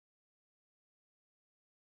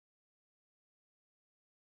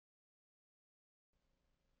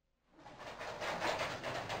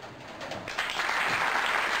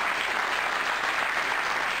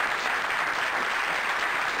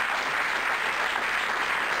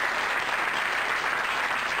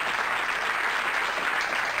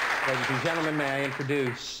Ladies and gentlemen, may I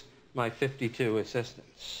introduce my 52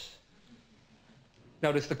 assistants.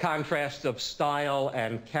 Notice the contrasts of style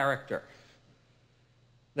and character.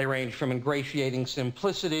 They range from ingratiating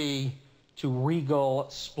simplicity to regal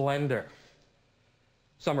splendor.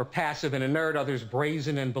 Some are passive and inert, others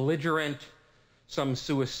brazen and belligerent, some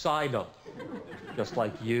suicidal, just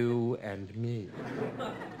like you and me.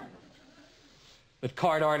 But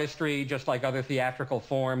card artistry, just like other theatrical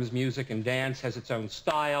forms, music and dance, has its own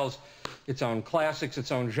styles, its own classics,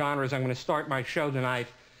 its own genres. I'm going to start my show tonight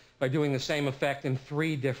by doing the same effect in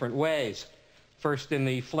 3 different ways. First, in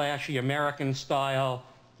the flashy American style,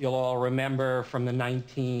 you'll all remember from the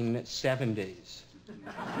 1970s.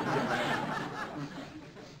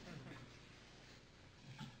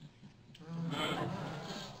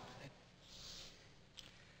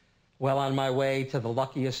 Well on my way to the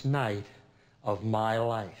luckiest night of my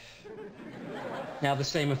life. Now the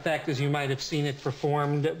same effect as you might have seen it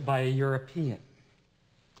performed by a European.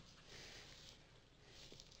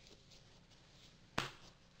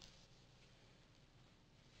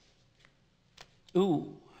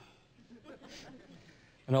 Ooh.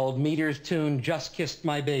 An old Meters tune, Just Kissed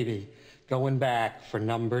My Baby, going back for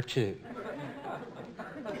number 2.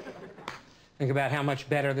 Think about how much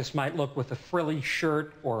better this might look with a frilly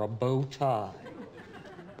shirt or a bow tie.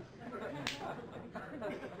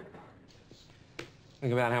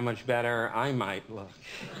 Think about how much better I might look.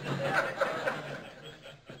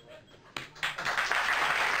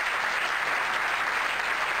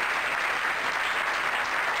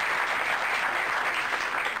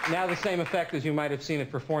 Now the same effect as you might have seen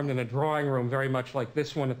it performed in a drawing room, very much like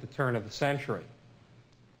this one at the turn of the century.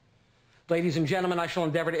 Ladies and gentlemen, I shall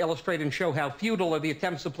endeavor to illustrate and show how futile are the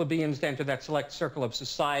attempts of plebeians to enter that select circle of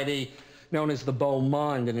society known as the beau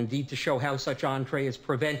monde, and indeed to show how such entree is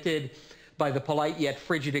prevented by the polite yet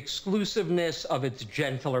frigid exclusiveness of its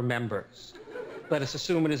gentler members. Let us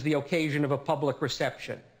assume it is the occasion of a public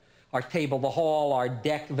reception. Our table the hall, our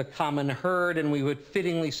deck the common herd, and we would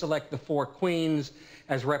fittingly select the 4 queens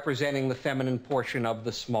as representing the feminine portion of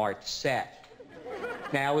the smart set.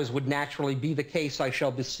 Now, as would naturally be the case, I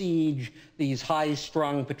shall besiege these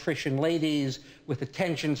high-strung patrician ladies with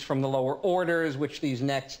attentions from the lower orders, which these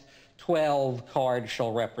next 12 cards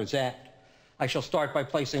shall represent. I shall start by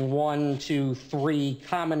placing 1, 2, 3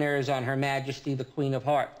 commoners on Her Majesty, the Queen of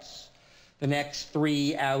Hearts. The next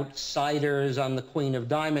 3 outsiders on the Queen of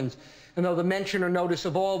Diamonds. And though the mention or notice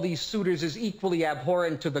of all these suitors is equally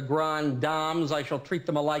abhorrent to the Grand Dames, I shall treat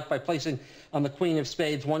them alike by placing on the Queen of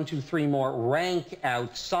Spades 1, 2, 3 more rank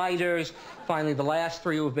outsiders. Finally, the last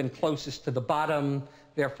 3 who have been closest to the bottom,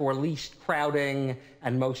 therefore least crowding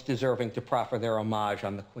and most deserving to proffer their homage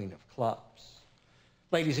on the Queen of Clubs.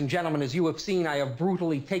 Ladies and gentlemen, as you have seen, I have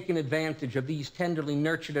brutally taken advantage of these tenderly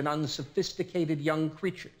nurtured and unsophisticated young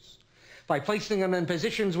creatures by placing them in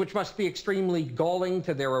positions which must be extremely galling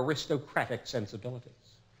to their aristocratic sensibilities.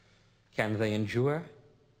 Can they endure?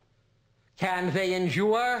 Can they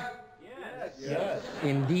endure? Yes. Yes.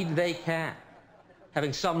 Indeed they can.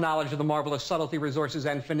 Having some knowledge of the marvelous subtlety, resources,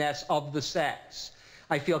 and finesse of the sex,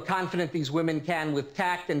 I feel confident these women can, with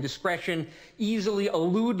tact and discretion, easily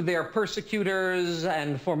elude their persecutors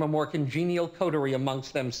and form a more congenial coterie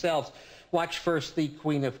amongst themselves. Watch first the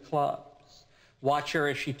Queen of Clubs. Watch her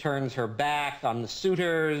as she turns her back on the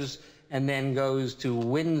suitors and then goes to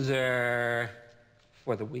Windsor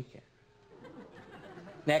for the weekend.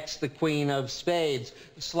 Next, the Queen of Spades,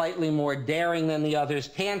 slightly more daring than the others,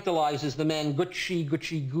 tantalizes the men, Gucci,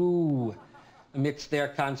 Gucci, goo. Amidst their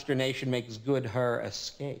consternation, makes good her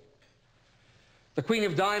escape. The Queen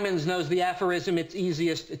of Diamonds knows the aphorism, it's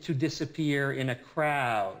easiest to disappear in a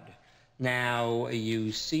crowd. Now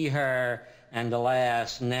you see her, and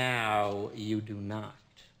alas, now you do not.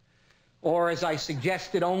 Or, as I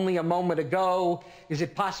suggested only a moment ago, is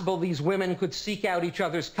it possible these women could seek out each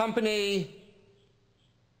other's company?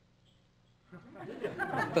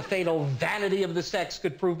 The fatal vanity of the sex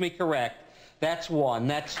could prove me correct. That's 1,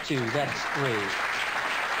 that's 2, that's 3, and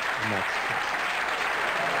that's 4.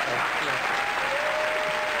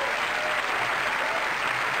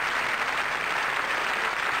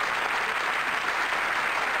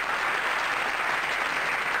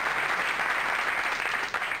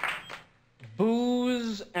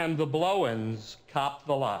 Booze and the blow-ins cop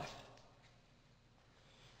the lot.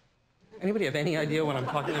 Anybody have any idea what I'm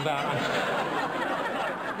talking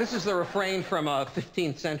about? This is the refrain from a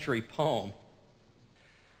 15th century poem.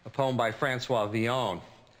 A poem by Francois Villon.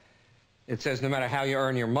 It says, no matter how you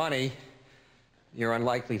earn your money, you're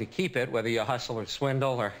unlikely to keep it, whether you hustle or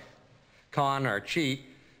swindle or con or cheat,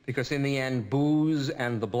 because in the end, booze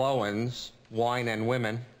and the blow-ins, wine and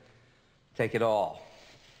women, take it all.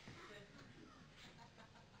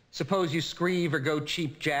 Suppose you screeve or go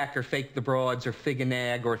cheap jack or fake the broads or fig a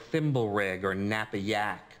nag or thimble rig or nap a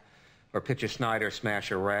yak or pitch a snide or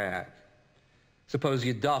smash a rag. Suppose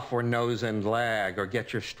you duff or nose and lag or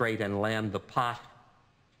get your straight and land the pot.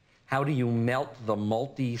 How do you melt the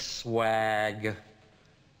multi-swag?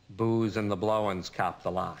 Booze and the blowins cop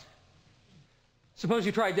the lot. Suppose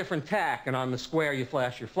you try a different tack and on the square you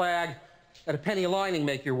flash your flag. At a penny a lining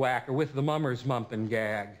make your whack or with the mummers mump and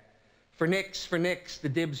gag. For nix, the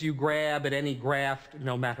dibs you grab at any graft,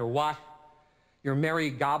 no matter what. Your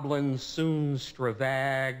merry goblins soon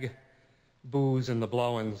stravag. Booze and the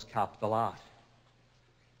blowins cop the lot.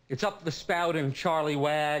 It's up the spout and Charlie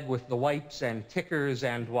wag with the wipes and tickers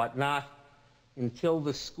and whatnot until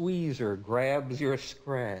the squeezer grabs your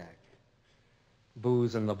scrag.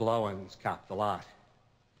 Booze and the blowins cop the lot.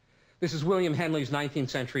 This is William Henley's 19th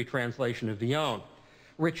century translation of Villon,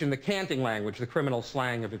 rich in the canting language, the criminal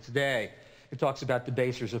slang of its day. It talks about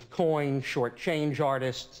debasers of coin, short change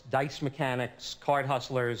artists, dice mechanics, card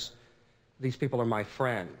hustlers. These people are my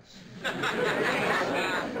friends.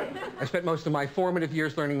 I spent most of my formative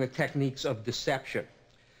years learning the techniques of deception.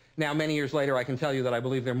 Now, many years later, I can tell you that I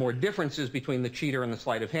believe there are more differences between the cheater and the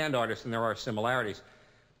sleight of hand artist than there are similarities.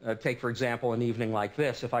 Take, for example, an evening like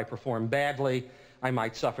this. If I perform badly, I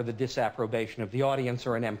might suffer the disapprobation of the audience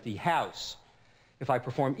or an empty house. If I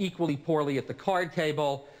perform equally poorly at the card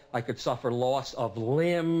table, I could suffer loss of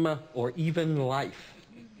limb or even life.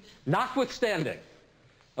 Notwithstanding,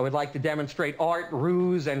 I would like to demonstrate art,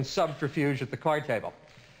 ruse, and subterfuge at the card table.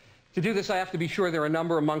 To do this, I have to be sure there are a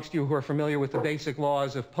number amongst you who are familiar with the basic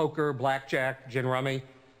laws of poker, blackjack, gin rummy. Do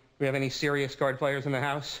we have any serious card players in the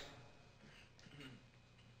house?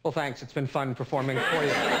 Well, thanks. It's been fun performing for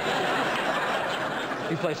you.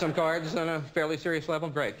 You play some cards on a fairly serious level?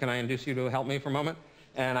 Great. Can I induce you to help me for a moment?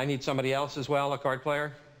 And I need somebody else as well, a card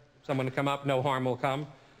player. Someone to come up. No harm will come.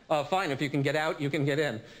 Fine. If you can get out, you can get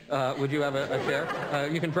in. Would you have a chair?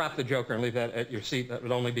 You can drop the joker and leave that at your seat. That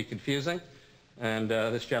would only be confusing. And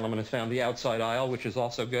this gentleman has found the outside aisle, which is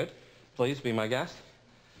also good. Please be my guest.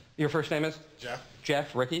 Your first name is? Jeff.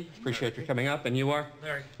 Jeff, Ricky. Appreciate your coming up. And you are?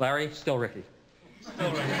 Larry. Larry, still Ricky.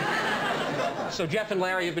 Still Ricky. So Jeff and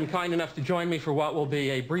Larry have been kind enough to join me for what will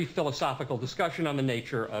be a brief philosophical discussion on the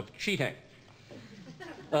nature of cheating.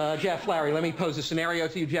 Jeff, Larry, let me pose a scenario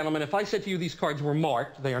to you gentlemen. If I said to you these cards were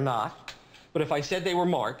marked, they are not. But if I said they were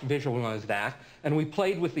marked, visualize that, and we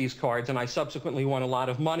played with these cards and I subsequently won a lot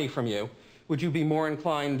of money from you, would you be more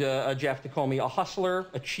inclined, Jeff, to call me a hustler,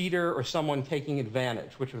 a cheater, or someone taking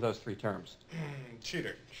advantage? Which of those three terms?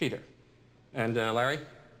 Cheater. Cheater. And Larry?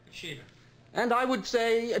 Cheater. And I would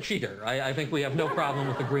say a cheater. I think we have no problem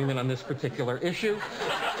with agreement on this particular issue.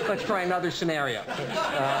 Let's try another scenario.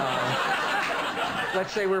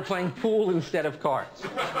 Let's say we're playing pool instead of cards.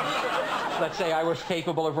 Let's say I was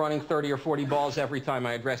capable of running 30 or 40 balls every time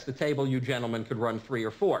I addressed the table. You gentlemen could run 3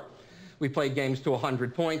 or 4. We played games to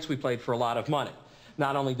 100 points. We played for a lot of money.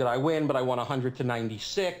 Not only did I win, but I won 100 to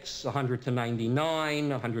 96, 100 to 99,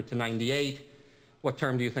 100 to 98. What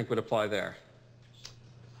term do you think would apply there?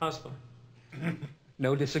 Hustler.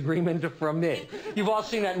 No disagreement from me. You've all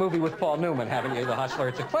seen that movie with Paul Newman, haven't you, The Hustler?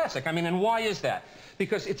 It's a classic. I mean, and why is that?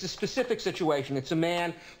 Because it's a specific situation. It's a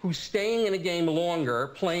man who's staying in a game longer,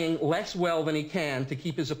 playing less well than he can to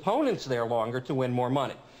keep his opponents there longer to win more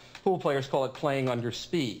money. Pool players call it playing under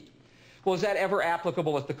speed. Well, is that ever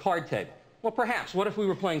applicable at the card table? Well, perhaps. What if we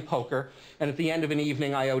were playing poker, and at the end of an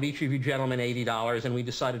evening, I owed each of you gentlemen $80, and we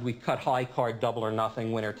decided we'd cut high card, double or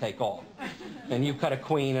nothing, winner take all. And you cut a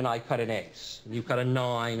queen, and I cut an ace. And you cut a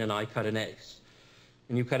 9, and I cut an ace.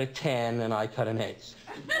 And you cut a 10, and I cut an ace.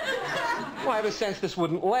 Well, I have a sense this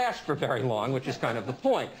wouldn't last for very long, which is kind of the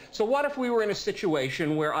point. So what if we were in a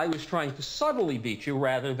situation where I was trying to subtly beat you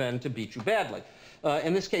rather than to beat you badly?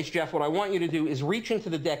 In this case, Jeff, what I want you to do is reach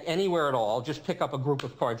into the deck anywhere at all. Just pick up a group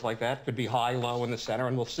of cards like that. Could be high, low, in the center,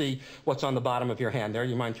 and we'll see what's on the bottom of your hand there.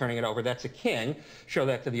 You mind turning it over? That's a king. Show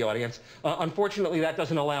that to the audience. Unfortunately, that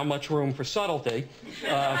doesn't allow much room for subtlety.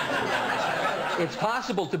 It's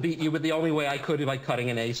possible to beat you, but the only way I could by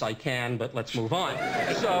cutting an ace, I can, but let's move on.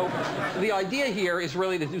 So the idea here is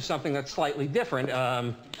really to do something that's slightly different.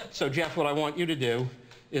 So, Jeff, what I want you to do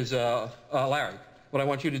is, Larry, what I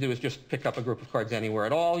want you to do is just pick up a group of cards anywhere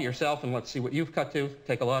at all, yourself, and let's see what you've cut to.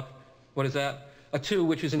 Take a look. What is that? A 2,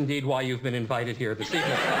 which is indeed why you've been invited here this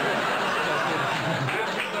evening.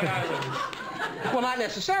 Well, not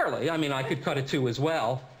necessarily. I mean, I could cut a 2 as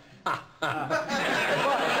well. But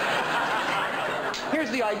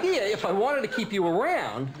here's the idea. If I wanted to keep you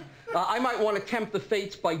around, I might want to tempt the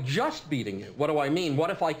fates by just beating you. What do I mean? What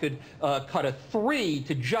if I could cut a 3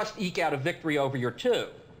 to just eke out a victory over your 2?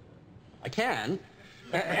 I can.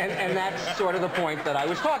 And that's sort of the point that I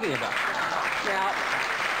was talking about. Now,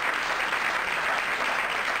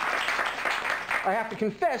 I have to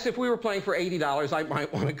confess, if we were playing for $80, I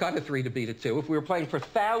might want to cut a 3 to beat a 2. If we were playing for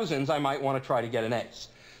thousands, I might want to try to get an ace.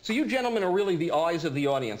 So you gentlemen are really the eyes of the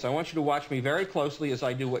audience. I want you to watch me very closely as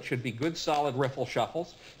I do what should be good, solid riffle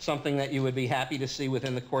shuffles, something that you would be happy to see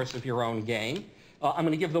within the course of your own game. I'm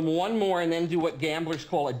going to give them one more and then do what gamblers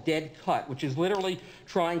call a dead cut, which is literally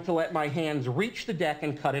trying to let my hands reach the deck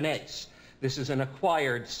and cut an ace. This is an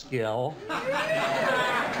acquired skill.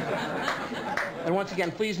 And once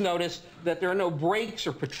again, please notice that there are no breaks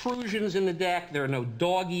or protrusions in the deck. There are no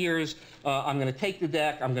dog ears. I'm going to take the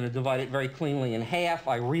deck. I'm going to divide it very cleanly in half.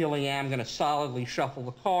 I really am going to solidly shuffle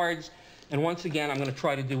the cards. And once again, I'm going to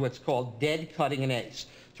try to do what's called dead cutting an ace,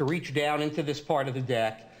 to reach down into this part of the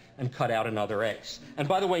deck and cut out another ace. And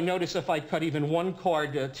by the way, notice if I cut even one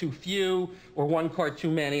card too few or one card too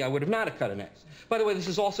many, I would have not have cut an ace. By the way, this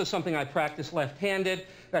is also something I practice left-handed.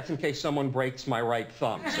 That's in case someone breaks my right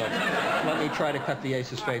thumb. So let me try to cut the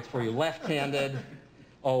ace of spades for you left-handed.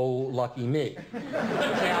 Oh, lucky me.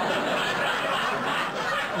 Now,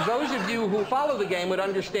 those of you who follow the game would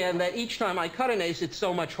understand that each time I cut an ace, it's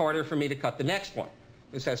so much harder for me to cut the next one.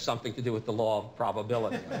 This has something to do with the law of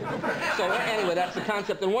probability. So anyway, that's the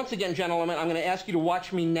concept. And once again, gentlemen, I'm going to ask you to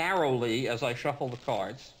watch me narrowly as I shuffle the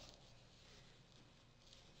cards.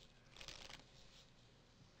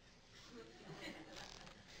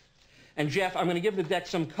 And Jeff, I'm going to give the deck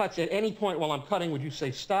some cuts. At any point while I'm cutting, would you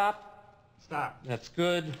say stop? Stop. That's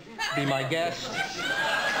good. Be my guest.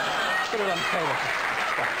 Put it on the table.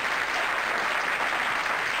 Stop.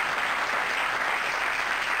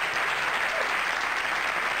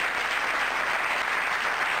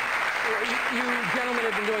 You gentlemen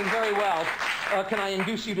have been doing very well. Can I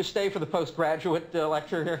induce you to stay for the postgraduate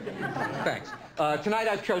lecture here? Thanks. Tonight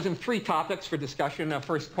I've chosen 3 topics for discussion.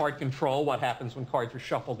 First, card control, what happens when cards are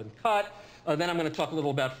shuffled and cut. Then I'm going to talk a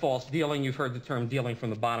little about false dealing. You've heard the term dealing from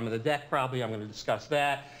the bottom of the deck, probably. I'm going to discuss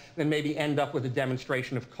that. Then maybe end up with a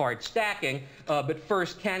demonstration of card stacking. But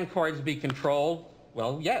first, can cards be controlled?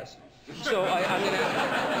 Well, yes. So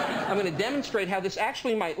I'm going to demonstrate how this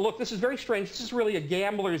actually might look. This is very strange. This is really a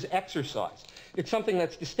gambler's exercise. It's something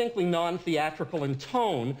that's distinctly non-theatrical in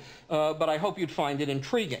tone, but I hope you'd find it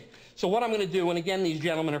intriguing. So what I'm going to do, and again, these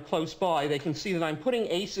gentlemen are close by, they can see that I'm putting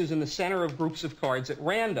aces in the center of groups of cards at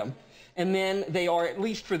random, and then they are, at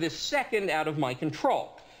least for this second, out of my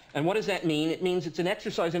control. And what does that mean? It means it's an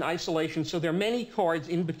exercise in isolation, so there are many cards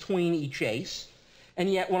in between each ace. And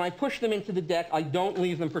yet, when I push them into the deck, I don't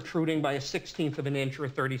leave them protruding by a 1/16 of an inch or a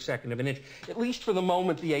 32nd of an inch. At least for the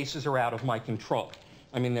moment, the aces are out of my control.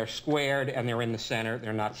 I mean, they're squared and they're in the center.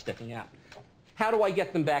 They're not sticking out. How do I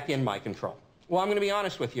get them back in my control? Well, I'm going to be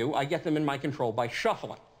honest with you. I get them in my control by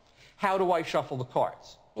shuffling. How do I shuffle the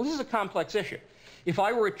cards? Well, this is a complex issue. If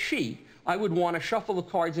I were a cheat, I would want to shuffle the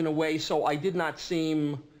cards in a way so I did not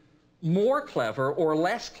seem more clever or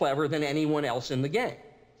less clever than anyone else in the game.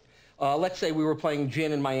 Let's say we were playing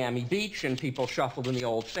gin in Miami Beach and people shuffled in the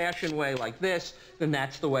old-fashioned way like this, then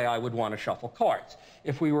that's the way I would want to shuffle cards.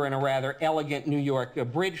 If we were in a rather elegant New York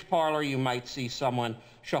bridge parlor, you might see someone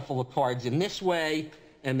shuffle the cards in this way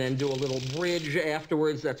and then do a little bridge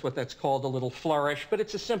afterwards. That's what that's called, a little flourish, but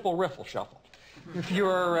it's a simple riffle shuffle. If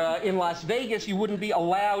you're in Las Vegas, you wouldn't be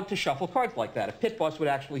allowed to shuffle cards like that. A pit boss would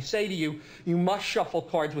actually say to you, you must shuffle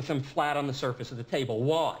cards with them flat on the surface of the table.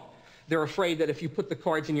 Why? They're afraid that if you put the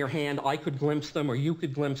cards in your hand, I could glimpse them or you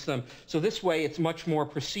could glimpse them. So this way, it's much more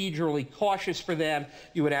procedurally cautious for them.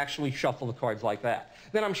 You would actually shuffle the cards like that.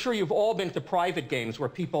 Then I'm sure you've all been to private games where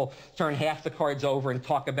people turn half the cards over and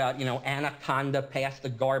talk about, you know, Anaconda, pass the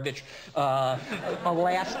garbage,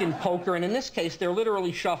 Alaskan poker. And in this case, they're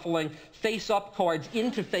literally shuffling face-up cards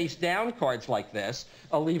into face-down cards like this,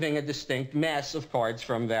 leaving a distinct mess of cards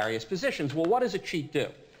from various positions. Well, what does a cheat do?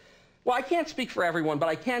 Well, I can't speak for everyone, but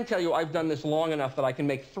I can tell you I've done this long enough that I can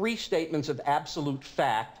make 3 statements of absolute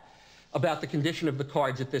fact about the condition of the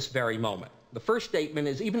cards at this very moment. The first statement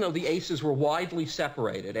is, even though the aces were widely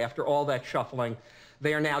separated after all that shuffling,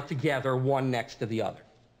 they are now together, one next to the other.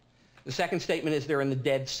 The second statement is they're in the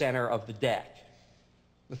dead center of the deck.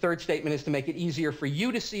 The third statement is, to make it easier for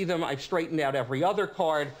you to see them, I've straightened out every other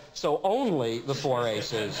card, so only the 4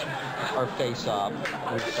 aces are face up.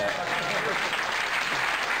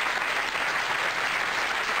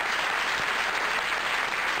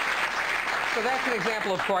 So that's an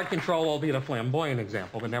example of card control, albeit a flamboyant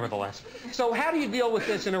example, but nevertheless. So how do you deal with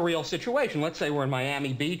this in a real situation? Let's say we're in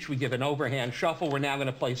Miami Beach, we give an overhand shuffle, we're now going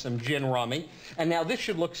to play some gin rummy, and now this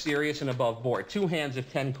should look serious and above board. 2 hands of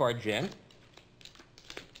 10-card gin.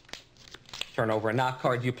 Turn over a knock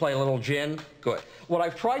card. Do you play a little gin? Good. What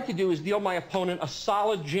I've tried to do is deal my opponent a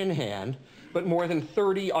solid gin hand, but more than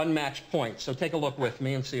 30 unmatched points. So take a look with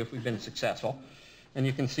me and see if we've been successful. And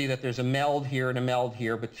you can see that there's a meld here and a meld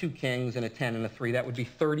here, but 2 kings and a 10 and a 3. That would be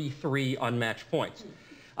 33 unmatched points.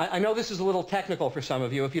 I know this is a little technical for some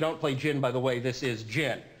of you. If you don't play gin, by the way, this is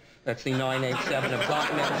gin. That's the 9, 8, 7 of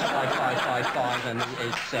diamonds, 5, 5, 5, 5, and the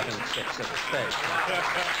 8, 7, 6 of the spades.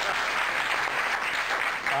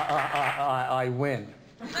 I win.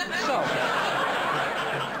 So,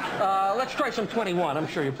 let's try some 21. I'm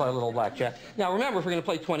sure you play a little blackjack. Now, remember, if we're going to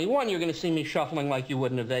play 21, you're going to see me shuffling like you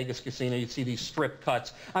would in a Vegas casino. You'd see these strip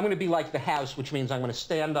cuts. I'm going to be like the house, which means I'm going to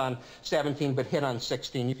stand on 17 but hit on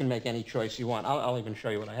 16. You can make any choice you want. I'll even show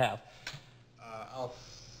you what I have. I'll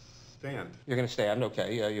stand. You're going to stand,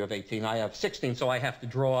 okay. You have 18. I have 16, so I have to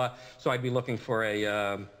draw. So I'd be looking for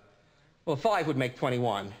a, well, 5 would make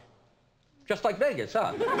 21. Just like Vegas,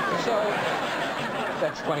 huh? So,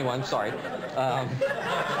 that's 21, sorry.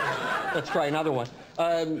 Let's try another one.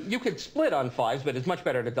 You could split on 5s, but it's much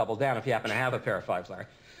better to double down if you happen to have a pair of 5s, Larry.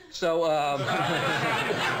 So,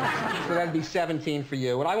 so that'd be 17 for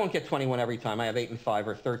you. And I won't get 21 every time. I have 8 and 5,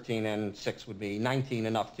 or 13 and 6 would be 19,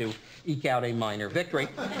 enough to eke out a minor victory.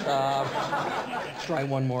 Let's try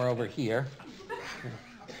one more over here.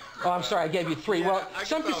 Oh, I'm sorry, I gave you 3. Well,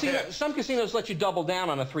 some casinos let you double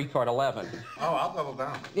down on a 3-card 11. Oh, I'll double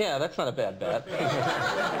down. Yeah, that's not a bad bet.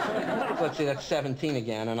 Let's see, that's 17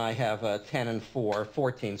 again, and I have 10 and 4,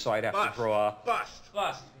 14, so I'd have to draw. Bust.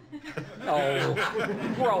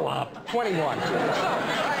 Oh, grow up. 21. So, I'm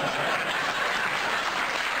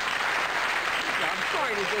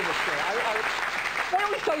sorry to do this to you. I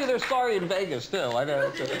always tell you they're sorry in Vegas, too.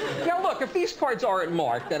 Now, look, if these cards aren't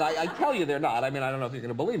marked, and I tell you they're not, I mean, I don't know if you're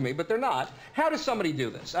going to believe me, but they're not, how does somebody do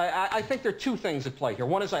this? I think there are 2 things at play here.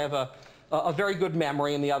 One is I have a very good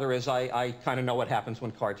memory, and the other is I kind of know what happens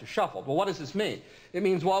when cards are shuffled. Well, what does this mean? It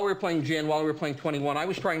means while we were playing gin, while we were playing 21, I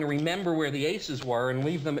was trying to remember where the aces were and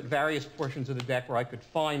leave them at various portions of the deck where I could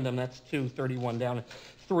find them. That's 2, 31 down.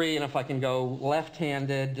 3, and if I can go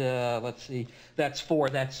left-handed, let's see, that's 4.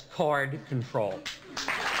 That's card control.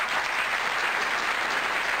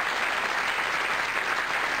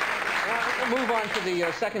 We'll move on to the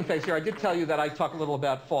second phase here. I did tell you that I talk a little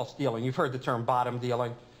about false dealing. You've heard the term bottom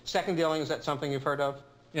dealing. Second dealing, is that something you've heard of?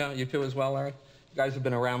 Yeah, you too as well, Larry? You guys have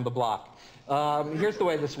been around the block. Here's the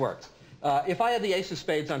way this works. If I had the ace of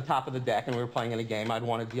spades on top of the deck and we were playing in a game, I'd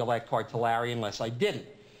want to deal that card to Larry unless I didn't,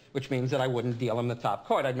 which means that I wouldn't deal him the top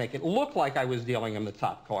card. I'd make it look like I was dealing him the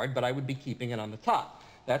top card, but I would be keeping it on the top.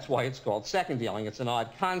 That's why it's called second dealing. It's an odd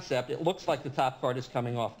concept. It looks like the top card is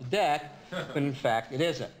coming off the deck, but in fact it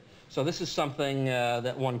isn't. So this is something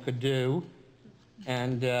that one could do,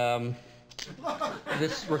 and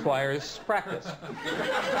this requires practice.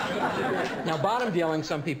 Now, bottom dealing,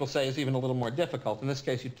 some people say, is even a little more difficult. In this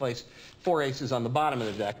case, you'd place 4 aces on the bottom of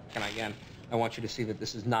the deck, and again, I want you to see that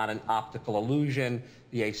this is not an optical illusion.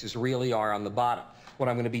 The aces really are on the bottom. What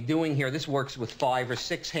I'm going to be doing here, this works with 5 or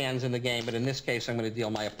 6 hands in the game, but in this case, I'm going to deal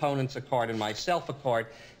my opponents a card and myself a card.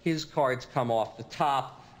 His cards come off the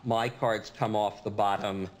top. My cards come off the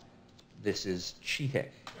bottom. This is cheating.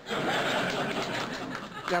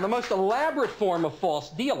 Now, the most elaborate form of false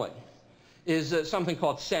dealing is something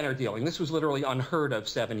called center dealing. This was literally unheard of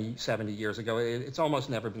 70 years ago. It's almost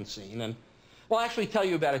never been seen. And well, I'll actually tell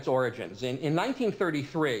you about its origins. In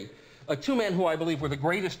 1933, 2 men who I believe were the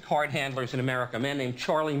greatest card handlers in America, a man named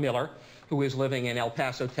Charlie Miller, who is living in El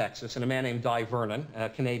Paso, Texas, and a man named Di Vernon, a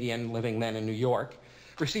Canadian living then in New York,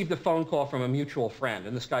 received a phone call from a mutual friend.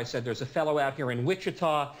 And this guy said, there's a fellow out here in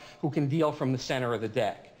Wichita who can deal from the center of the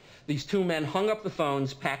deck. These 2 men hung up the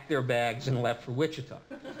phones, packed their bags, and left for Wichita.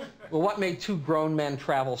 Well, what made 2 grown men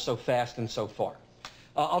travel so fast and so far?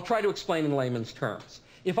 I'll try to explain in layman's terms.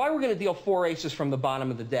 If I were going to deal 4 aces from the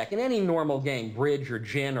bottom of the deck in any normal game, bridge or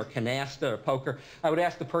gin or canasta or poker, I would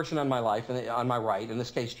ask the person on my right, in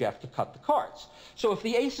this case Jeff, to cut the cards. So if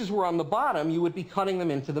the aces were on the bottom, you would be cutting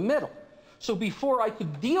them into the middle. So before I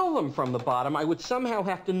could deal them from the bottom, I would somehow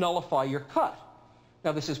have to nullify your cut.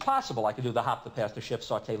 Now, this is possible. I could do the hop, the pass, the shift,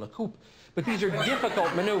 saute, la coupe. But these are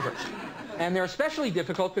difficult maneuvers. And they're especially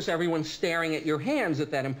difficult because everyone's staring at your hands at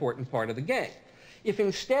that important part of the game. If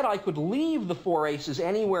instead I could leave the 4 aces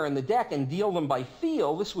anywhere in the deck and deal them by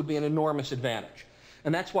feel, this would be an enormous advantage.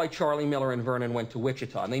 And that's why Charlie Miller and Vernon went to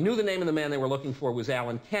Wichita. And they knew the name of the man they were looking for was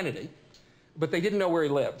Alan Kennedy, but they didn't know where he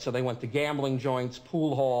lived. So they went to gambling joints,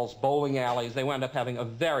 pool halls, bowling alleys. They wound up having a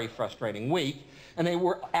very frustrating week, and they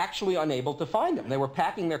were actually unable to find him. They were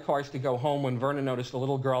packing their cars to go home when Vernon noticed a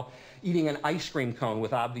little girl eating an ice cream cone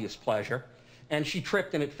with obvious pleasure. And she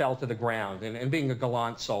tripped and it fell to the ground. And being a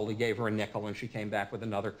gallant soul, he gave her a nickel and she came back with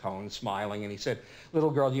another cone, smiling. And he said, "Little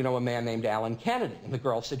girl, do you know a man named Alan Kennedy?" And the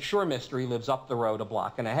girl said, "Sure, mister, he lives up the road a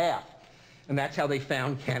block and a half." And that's how they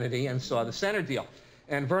found Kennedy and saw the center deal.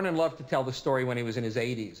 And Vernon loved to tell the story when he was in his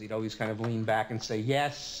 80s. He'd always kind of lean back and say,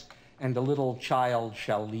 "Yes, and the little child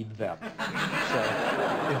shall lead them."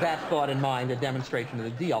 So with that thought in mind, a demonstration of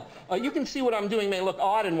the deal. You can see what I'm doing may look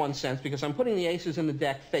odd in one sense because I'm putting the aces in the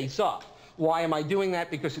deck face up. Why am I doing that?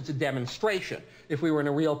 Because it's a demonstration. If we were in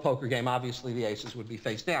a real poker game, obviously the aces would be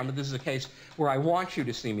face down, but this is a case where I want you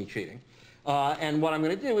to see me cheating. And what I'm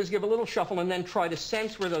going to do is give a little shuffle and then try to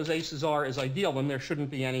sense where those aces are as I deal them. There shouldn't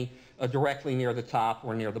be any directly near the top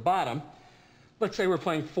or near the bottom. Let's say we're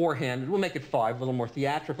playing four-handed. We'll make it five, a little more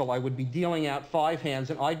theatrical. I would be dealing out 5 hands,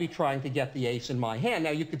 and I'd be trying to get the ace in my hand. Now,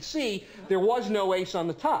 you could see there was no ace on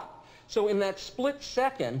the top. So in that split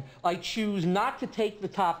second, I choose not to take the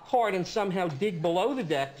top card and somehow dig below the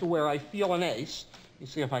deck to where I feel an ace. You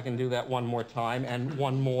see if I can do that one more time, and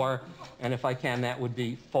one more. And if I can, that would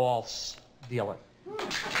be false dealing.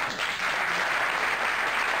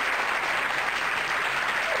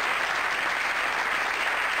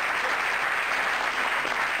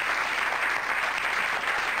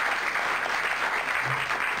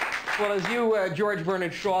 Well, as you George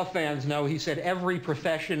Bernard Shaw fans know, he said every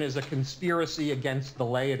profession is a conspiracy against the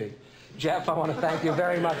laity. Jeff, I want to thank you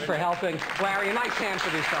very much for helping. Larry, a nice hand for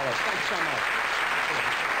these fellows. Thanks so much.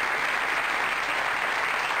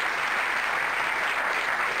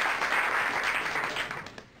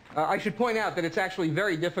 I should point out that it's actually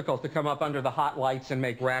very difficult to come up under the hot lights and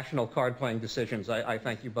make rational card-playing decisions. I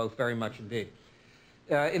thank you both very much indeed.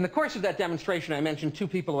 In the course of that demonstration, I mentioned 2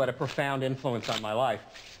 people who had a profound influence on my life.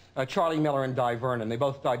 Charlie Miller and Di Vernon. They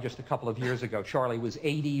both died just a couple of years ago. Charlie was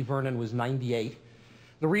 80, Vernon was 98.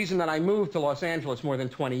 The reason that I moved to Los Angeles more than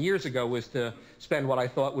 20 years ago was to spend what I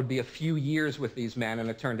thought would be a few years with these men, and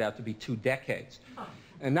it turned out to be 2 decades.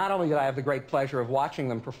 And not only did I have the great pleasure of watching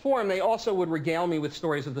them perform, they also would regale me with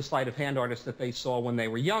stories of the sleight of hand artists that they saw when they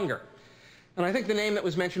were younger. And I think the name that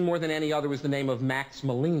was mentioned more than any other was the name of Max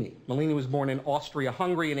Mellini. Mellini was born in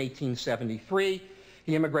Austria-Hungary in 1873.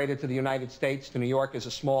 He immigrated to the United States, to New York, as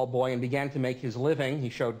a small boy and began to make his living. He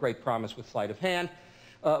showed great promise with sleight of hand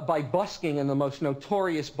by busking in the most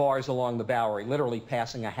notorious bars along the Bowery, literally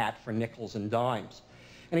passing a hat for nickels and dimes.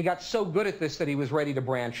 And he got so good at this that he was ready to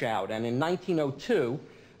branch out. And in 1902,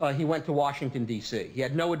 he went to Washington, D.C. He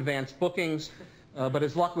had no advanced bookings, but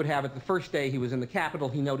as luck would have it, the first day he was in the Capitol,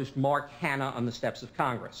 he noticed Mark Hanna on the steps of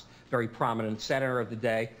Congress, very prominent senator of the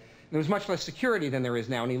day. There was much less security than there is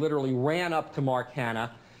now, and he literally ran up to Mark Hanna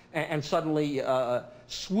and suddenly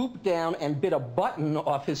swooped down and bit a button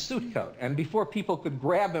off his suit coat. And before people could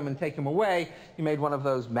grab him and take him away, he made one of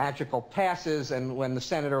those magical passes, and when the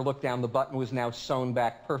senator looked down, the button was now sewn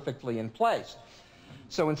back perfectly in place.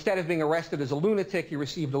 So instead of being arrested as a lunatic, he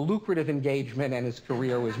received a lucrative engagement, and his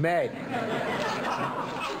career was made.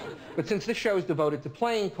 But since this show is devoted to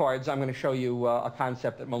playing cards, I'm going to show you a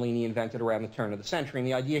concept that Mellini invented around the turn of the century. And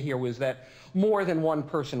the idea here was that more than one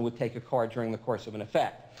person would take a card during the course of an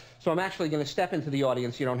effect. So I'm actually going to step into the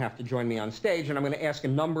audience. You don't have to join me on stage. And I'm going to ask a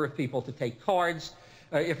number of people to take cards.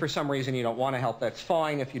 If for some reason you don't want to help, that's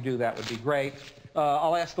fine. If you do, that would be great.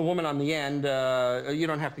 I'll ask the woman on the end. You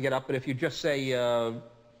don't have to get up, but if you just say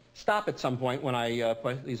stop at some point when I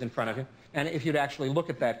put these in front of you, and if you'd actually look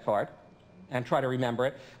at that card and try to remember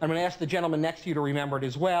it. I'm going to ask the gentleman next to you to remember it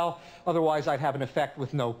as well. Otherwise, I'd have an effect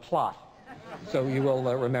with no plot. So you will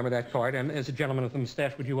remember that card. And as a gentleman with a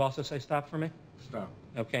mustache, would you also say stop for me? Stop.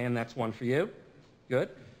 Okay, and that's one for you. Good.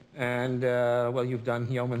 And, well, you've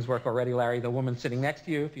done yeoman's work already, Larry. The woman sitting next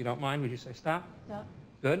to you, if you don't mind, would you say stop? Stop.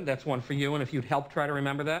 Good. That's one for you. And if you'd help try to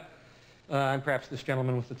remember that. And perhaps this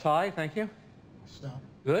gentleman with the tie. Thank you. Stop.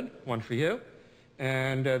 Good. One for you.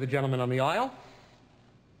 And the gentleman on the aisle.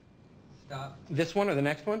 Stop. This one or the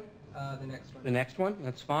next one? The next one. The next one,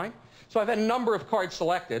 that's fine. So I've had a number of cards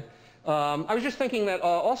selected. I was just thinking that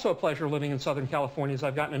also a pleasure living in Southern California is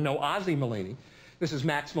I've gotten to know Ozzie Mellini. This is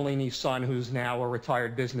Max Mellini's son, who's now a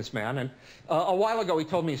retired businessman. And a while ago, he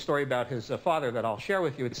told me a story about his father that I'll share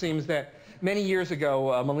with you. It seems that many years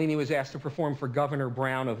ago, Mellini was asked to perform for Governor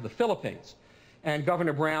Brown of the Philippines. And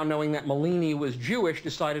Governor Brown, knowing that Mellini was Jewish,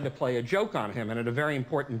 decided to play a joke on him. And at a very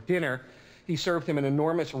important dinner, he served him an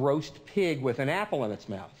enormous roast pig with an apple in its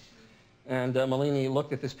mouth. And Mellini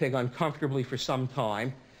looked at this pig uncomfortably for some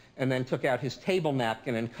time and then took out his table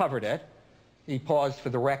napkin and covered it. He paused for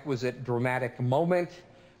the requisite dramatic moment,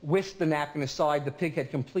 whisked the napkin aside, the pig had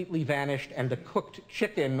completely vanished, and the cooked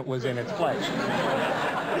chicken was in its place.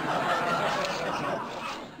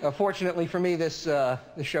 Fortunately for me, this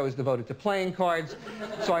show is devoted to playing cards,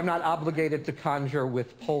 so I'm not obligated to conjure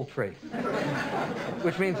with poultry.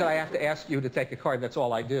 Which means that I have to ask you to take a card. That's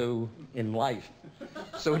all I do in life.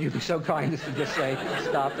 So would you be so kind as to just say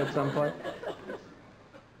stop at some point?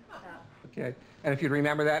 Okay. And if you'd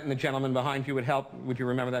remember that, and the gentleman behind you would help, would you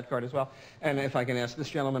remember that card as well? And if I can ask this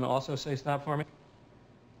gentleman to also say stop for me?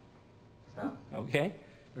 Stop. Okay.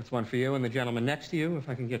 That's one for you. And the gentleman next to you, if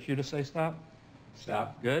I can get you to say stop.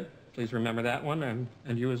 Stop. Good. Please remember that one,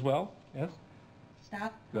 and you as well. Yes?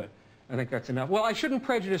 Stop. Good. I think that's enough. Well, I shouldn't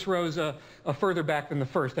prejudice rows further back than the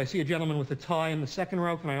first. I see a gentleman with a tie in the second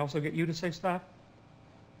row. Can I also get you to say stop?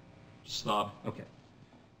 Stop. Okay.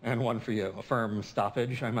 And one for you. A firm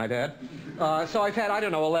stoppage, I might add. So I've had, I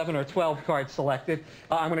don't know, 11 or 12 cards selected.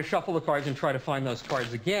 I'm going to shuffle the cards and try to find those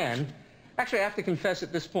cards again. Actually, I have to confess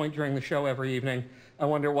at this point during the show every evening, I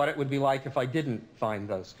wonder what it would be like if I didn't find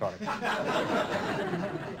those cards.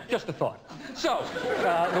 Just a thought. So,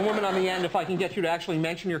 the woman on the end, if I can get you to actually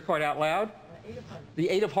mention your card out loud. The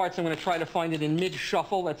 8 of hearts, I'm going to try to find it in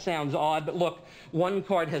mid-shuffle. That sounds odd, but look, one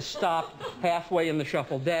card has stopped halfway in the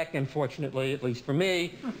shuffle deck, and fortunately, at least for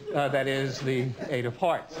me, that is the 8 of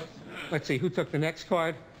hearts. Let's see, who took the next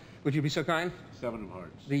card? Would you be so kind? 7 of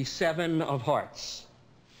hearts. The 7 of hearts.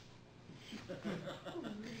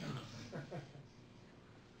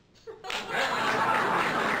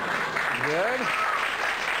 Good.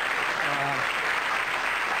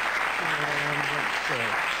 And let's see.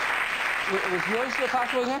 Was yours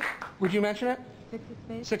possible again? Would you mention it? 6 of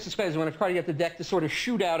spades. 6 of spades. I'm going to try to get the deck to sort of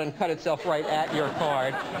shoot out and cut itself right at your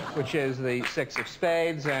card, which is the 6 of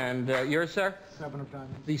spades. And yours, sir? 7 of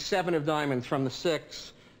diamonds. The 7 of diamonds, from the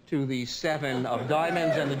 6 to the 7 of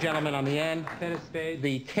diamonds. And the gentleman on the end? 10 of spades.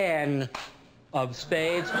 The 10 of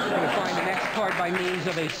spades. I'm going to find the next card by means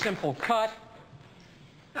of a simple cut.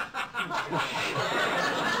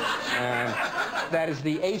 And that is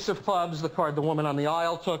the ace of clubs, the card the woman on the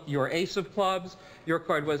aisle took. Your ace of clubs. Your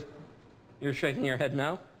card was... You're shaking your head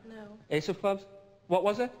no? No. Ace of clubs? What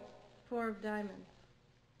was it? 4 of diamonds.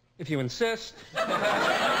 If you insist.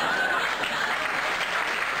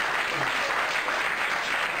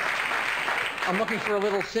 I'm looking for a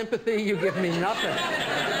little sympathy. You give me nothing.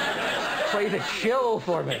 Play the chill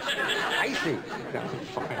for me. Icy. No,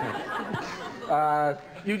 fine.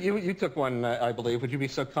 You took one, I believe. Would you be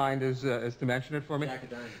so kind as to mention it for me? Jack of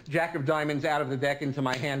diamonds. Jack of diamonds out of the deck into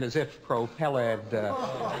my hand as if propelled. Jack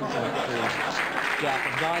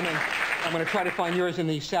of diamonds. I'm going to try to find yours in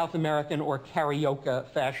the South American or karaoke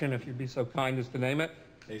fashion, if you'd be so kind as to name it.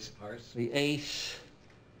 Ace of hearts. The ace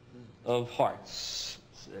of hearts.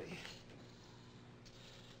 Let's see.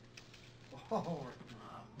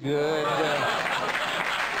 Good.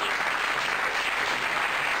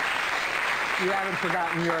 You haven't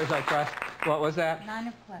forgotten yours, I trust. What was that? 9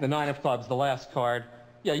 of clubs. The 9 of clubs, the last card.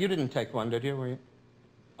 Yeah, you didn't take one, did you? Were you?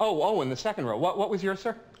 Oh, in the second row. What was yours,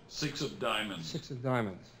 sir? 6 of diamonds. 6 of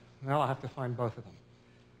diamonds. Well, I'll have to find both of them.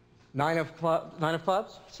 9 of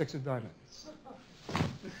clubs, 6 of diamonds.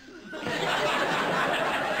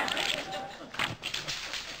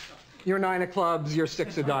 Your 9 of clubs, your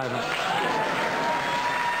 6 of diamonds.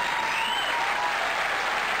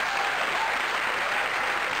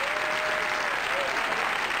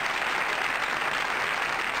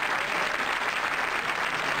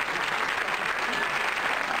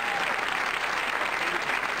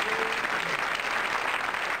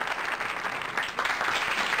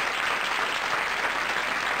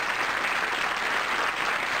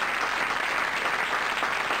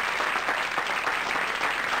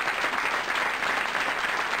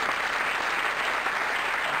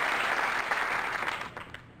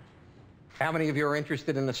 How many of you are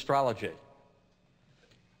interested in astrology?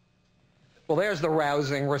 Well, there's the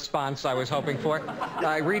rousing response I was hoping for.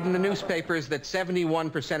 I read in the newspapers that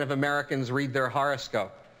 71% of Americans read their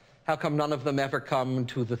horoscope. How come none of them ever come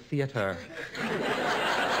to the theater?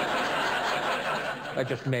 I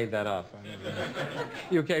just made that up.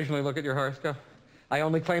 You occasionally look at your horoscope? I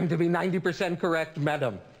only claim to be 90% correct,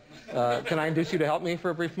 madam. Can I induce you to help me for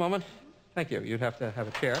a brief moment? Thank you. You'd have to have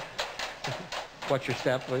a chair. What's your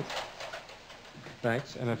step, please?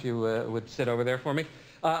 Thanks. And if you would sit over there for me.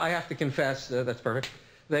 I have to confess, that's perfect,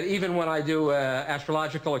 that even when I do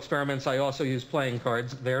astrological experiments, I also use playing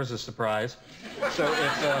cards. There's a surprise. So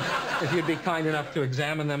if you'd be kind enough to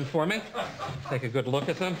examine them for me, take a good look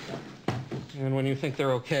at them. And when you think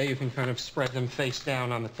they're okay, you can kind of spread them face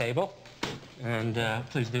down on the table. And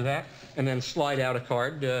please do that. And then slide out a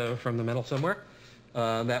card from the middle somewhere.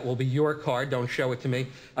 That will be your card. Don't show it to me.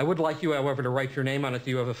 I would like you, however, to write your name on it.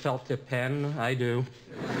 Do you have a felt tip pen? I do.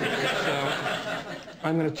 So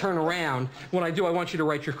I'm going to turn around. When I do, I want you to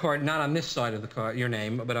write your card not on this side of the card, your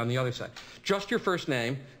name, but on the other side. Just your first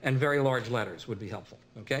name and very large letters would be helpful,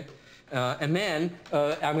 okay? And then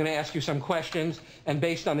I'm going to ask you some questions, and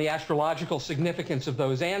based on the astrological significance of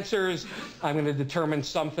those answers, I'm going to determine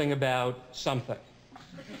something about something.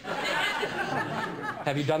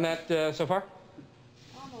 Have you done that so far?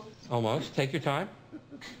 Almost. Almost. Take your time.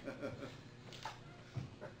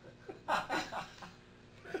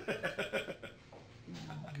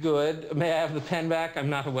 Good. May I have the pen back? I'm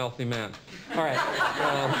not a wealthy man. All right.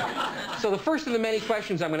 So the first of the many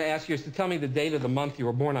questions I'm going to ask you is to tell me the date of the month you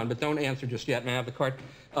were born on, but don't answer just yet. May I have the card?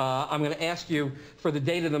 I'm going to ask you for the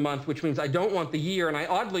date of the month, which means I don't want the year, and I,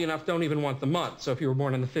 oddly enough, don't even want the month. So if you were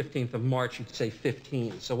born on the 15th of March, you'd say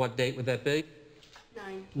 15. So what date would that be?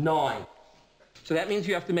 9. 9. So that means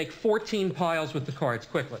you have to make 14 piles with the cards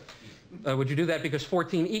quickly. Would you do that? Because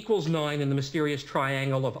 14 equals 9 in the mysterious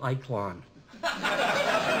triangle of Eichlon.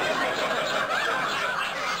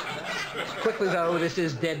 Quickly, though, this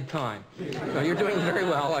is dead time. No, you're doing very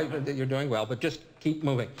well. You're doing well, but just keep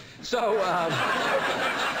moving. So, all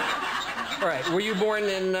right, were you born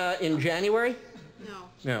in January? No.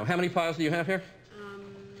 No. How many piles do you have here?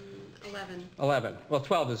 11. 11. Well,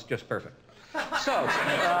 12 is just perfect. So,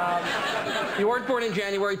 you weren't born in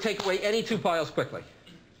January. Take away any 2 piles quickly.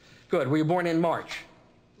 Good. Were you born in March?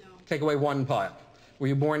 No. Take away 1 pile. Were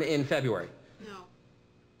you born in February? No.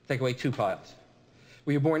 Take away 2 piles.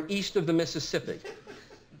 Were you born east of the Mississippi?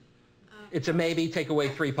 It's a maybe. Take away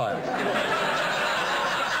 3 piles.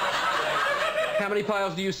 How many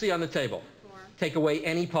piles do you see on the table? 4. Take away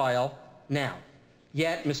any pile now.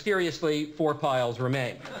 Yet, mysteriously, 4 piles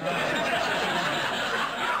remain.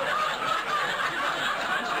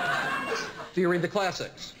 Do you read the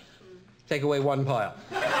classics? Take away 1 pile.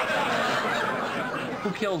 Who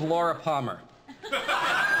killed Laura Palmer? Take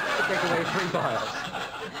away 3 piles.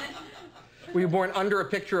 Were you born under a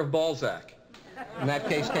picture of Balzac? In that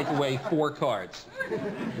case, take away 4 cards.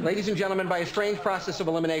 Ladies and gentlemen, by a strange process of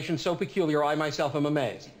elimination so peculiar, I myself am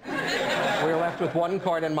amazed. We are left with 1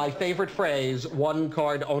 card and my favorite phrase, 1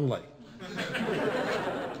 card only.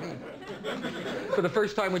 For the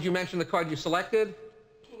first time, would you mention the card you selected?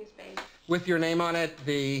 King of Spades. With your name on it,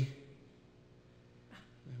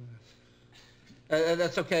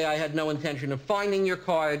 that's okay, I had no intention of finding your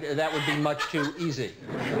card. That would be much too easy.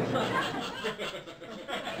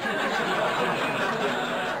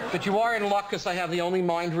 But you are in luck because I have the only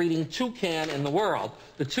mind-reading toucan in the world.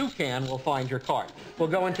 The toucan will find your card. We'll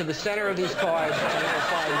go into the center of these cards and we'll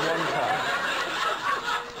find 1 card.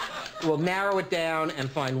 We'll narrow it down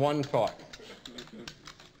and find 1 card.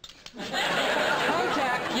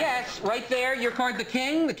 Contact, yes, right there. Your card, the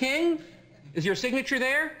king. The king? Is your signature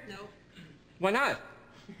there? No. Why not?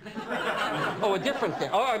 Oh, a different thing.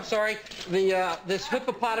 Oh, I'm sorry. This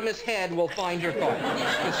hippopotamus head will find your card.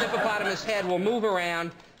 This hippopotamus head will move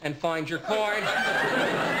around and find your card.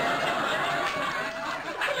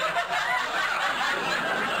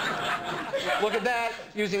 Look at that,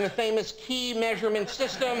 using the famous key measurement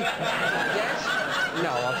system. Yes? No,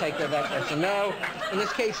 I'll take that. That's a no. In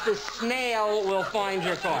this case, the snail will find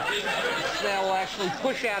your card. The snail will actually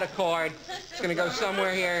push out a card. It's going to go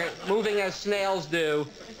somewhere here, moving as snails do.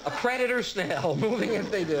 A predator snail, moving as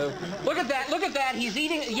they do. Look at that, look at that. He's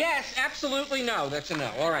eating. Yes, absolutely no. That's a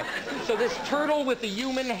no. All right. So this turtle with the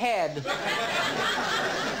human head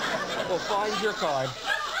will find your card.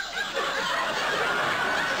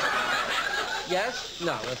 Yes?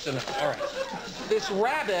 No, that's a no. All right.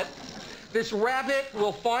 This rabbit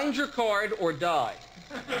will find your card or die.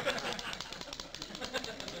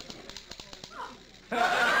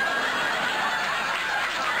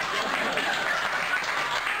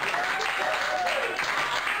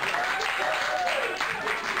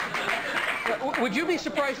 Would you be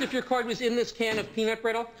surprised if your card was in this can of peanut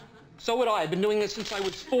brittle? So would I. I've been doing this since I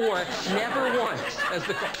was 4, never once as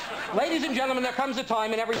the card. Ladies and gentlemen, there comes a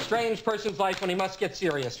time in every strange person's life when he must get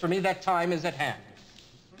serious. For me, that time is at hand.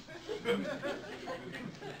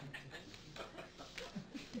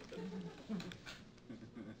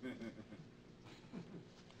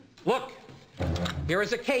 Look, here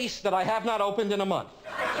is a case that I have not opened in a month.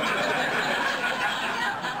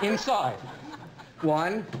 Inside,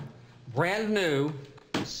 1 brand new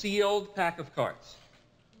sealed pack of cards.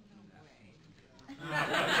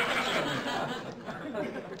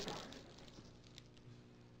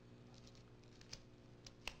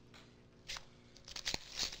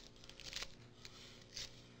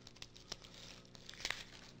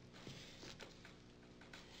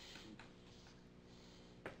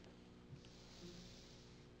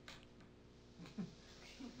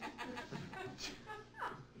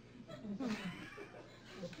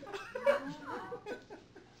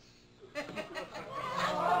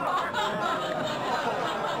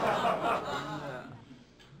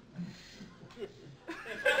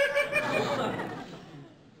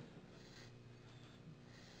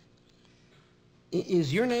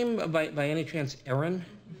 Is your name, by any chance, Erin?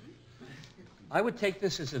 I would take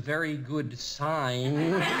this as a very good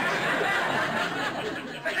sign.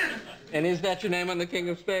 And is that your name on the King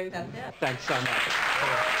of Spades? That's it. Thanks so much.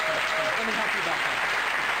 Let me help you back up.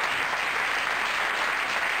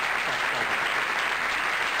 Thanks so much.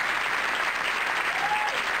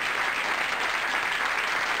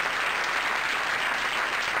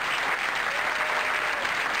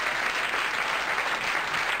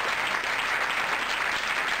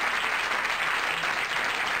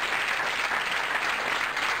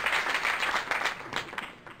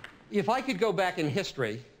 If I could go back in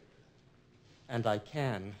history, and I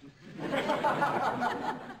can,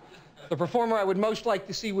 the performer I would most like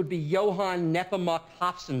to see would be Johann Nepomuk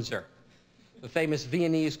Hofzinser, the famous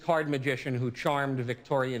Viennese card magician who charmed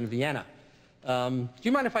Victorian Vienna. Do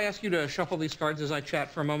you mind if I ask you to shuffle these cards as I chat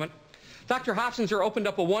for a moment? Dr. Hofzinser opened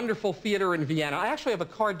up a wonderful theater in Vienna. I actually have a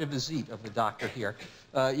card de visite of the doctor here.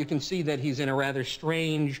 You can see that he's in a rather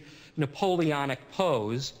strange Napoleonic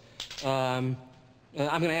pose. I'm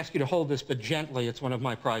going to ask you to hold this, but gently. It's one of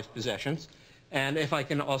my prized possessions. And if I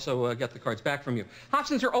can also get the cards back from you.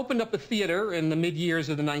 Hofzinser opened up a theater in the mid-years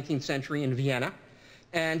of the 19th century in Vienna,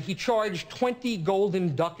 and he charged 20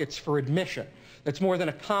 golden ducats for admission. That's more than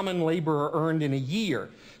a common laborer earned in a year,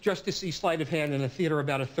 just to see sleight of hand in a theater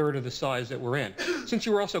about a third of the size that we're in. Since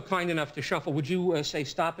you were also kind enough to shuffle, would you say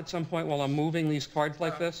stop at some point while I'm moving these cards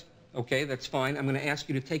like this? Okay, that's fine. I'm going to ask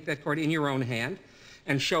you to take that card in your own hand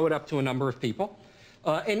and show it up to a number of people.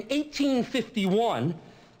 In 1851,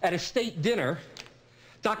 at a state dinner,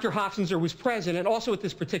 Dr. Hofzinser was present, and also at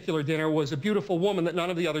this particular dinner was a beautiful woman that none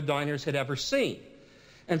of the other diners had ever seen.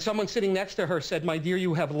 And someone sitting next to her said, "My dear,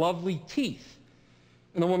 you have lovely teeth."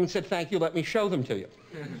 And the woman said, "Thank you, let me show them to you."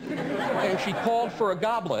 And she called for a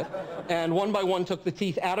goblet, and one by one took the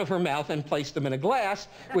teeth out of her mouth and placed them in a glass,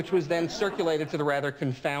 which was then circulated to the rather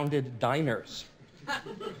confounded diners.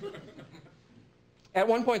 At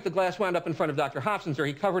one point, the glass wound up in front of Dr. Hofzinser.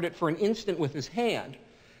 He covered it for an instant with his hand.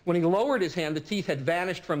 When he lowered his hand, the teeth had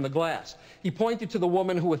vanished from the glass. He pointed to the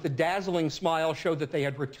woman who, with a dazzling smile, showed that they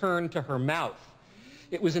had returned to her mouth.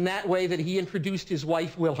 It was in that way that he introduced his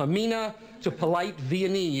wife, Wilhelmina, to polite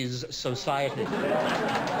Viennese society.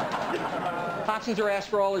 Hofzinser asked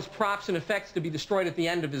for all his props and effects to be destroyed at the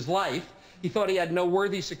end of his life. He thought he had no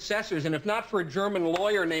worthy successors, and if not for a German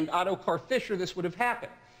lawyer named Otto Fischer, this would have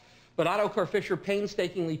happened. But Otto Fischer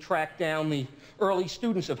painstakingly tracked down the early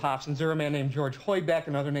students of Hofzinser, a man named George Heubeck,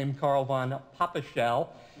 another named Karl von Papeschel,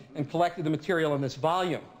 and collected the material in this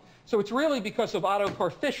volume. So it's really because of Otto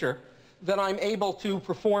Fischer that I'm able to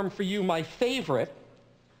perform for you my favorite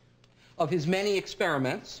of his many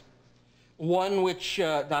experiments, one which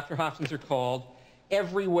Dr. Hofzinser called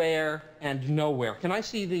Everywhere and Nowhere. Can I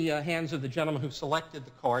see the hands of the gentleman who selected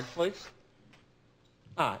the card, please?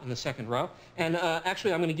 In the second row. And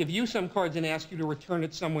actually, I'm going to give you some cards and ask you to return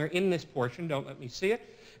it somewhere in this portion. Don't let me see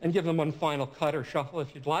it. And give them one final cut or shuffle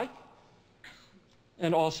if you'd like.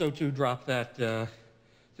 And also to drop that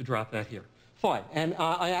here. Fine. And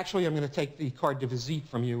I actually am going to take the card de visite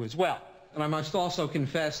from you as well. And I must also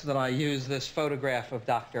confess that I use this photograph of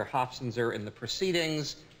Dr. Hofzinser in the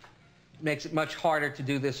proceedings. It makes it much harder to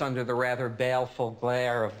do this under the rather baleful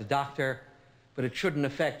glare of the doctor, but it shouldn't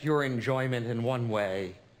affect your enjoyment in one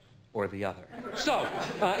way or the other. So,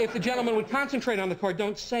 if the gentleman would concentrate on the card,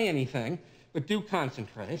 don't say anything, but do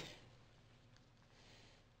concentrate.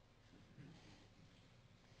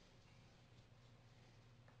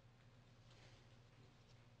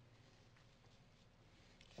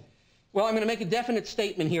 Well, I'm going to make a definite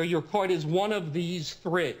statement here. Your card is one of these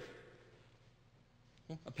three.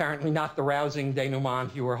 Apparently not the rousing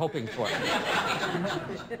denouement you were hoping for.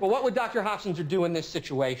 Well, what would Dr. Hofzinser do in this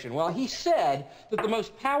situation? Well, he said that the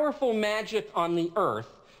most powerful magic on the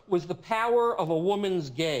earth was the power of a woman's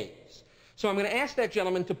gaze. So I'm going to ask that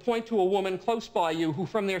gentleman to point to a woman close by you who,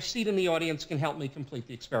 from their seat in the audience, can help me complete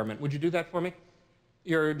the experiment. Would you do that for me?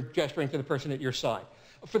 You're gesturing to the person at your side.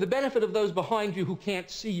 For the benefit of those behind you who can't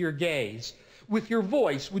see your gaze, with your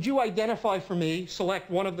voice, would you identify for me,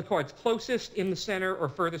 select one of the cards closest, in the center, or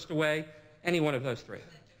furthest away? Any one of those three.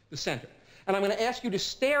 The center. And I'm going to ask you to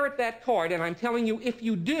stare at that card, and I'm telling you, if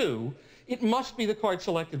you do, it must be the card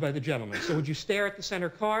selected by the gentleman. So would you stare at the center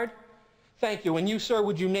card? Thank you. And you, sir,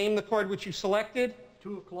 would you name the card which you selected?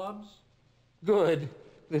 Two of clubs. Good.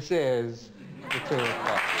 This is the two of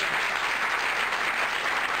clubs.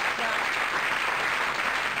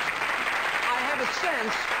 I have a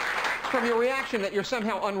sense from your reaction that you're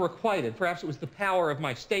somehow unrequited. Perhaps it was the power of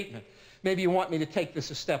my statement. Maybe you want me to take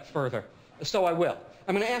this a step further. So I will.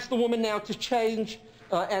 I'm going to ask the woman now to change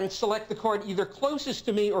and select the card either closest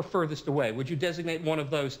to me or furthest away. Would you designate one of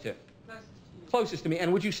those two? Closest to me.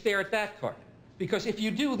 And would you stare at that card? Because if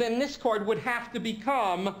you do, then this card would have to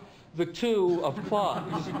become the 2 of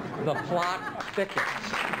clubs. The plot thickens.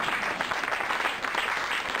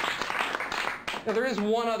 Now, there is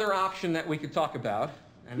one other option that we could talk about,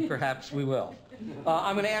 and perhaps we will.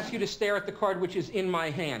 I'm going to ask you to stare at the card which is in my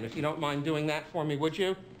hand. If you don't mind doing that for me, would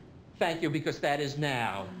you? Thank you, because that is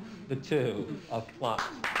now the 2 of clubs.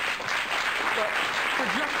 But for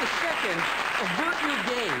just a second, avert your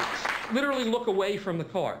gaze. Literally look away from the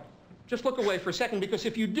card. Just look away for a second, because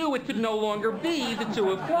if you do, it could no longer be the 2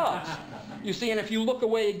 of clubs. You see, and if you look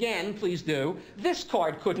away again, please do, this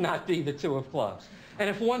card could not be the 2 of clubs. And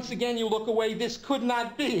if once again you look away, this could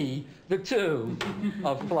not be the 2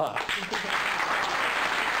 of clubs.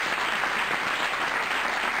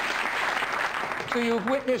 So you've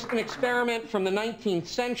witnessed an experiment from the 19th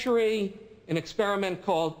century, an experiment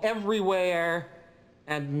called Everywhere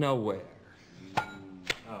and Nowhere.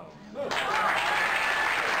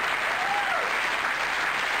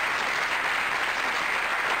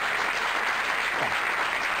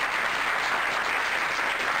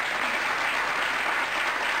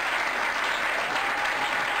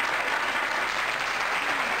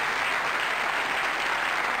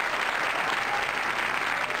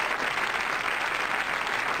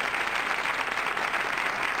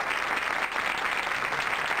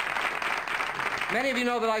 Many of you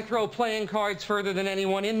know that I throw playing cards further than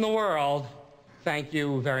anyone in the world. Thank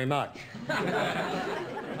you very much.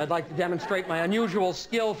 I'd like to demonstrate my unusual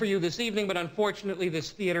skill for you this evening, but unfortunately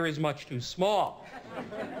this theater is much too small.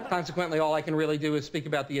 Consequently, all I can really do is speak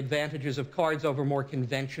about the advantages of cards over more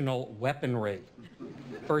conventional weaponry.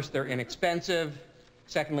 First, they're inexpensive.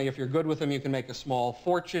 Secondly, if you're good with them, you can make a small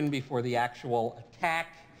fortune before the actual attack.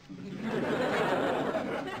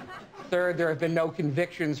 Third, there have been no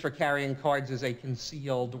convictions for carrying cards as a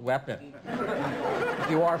concealed weapon. If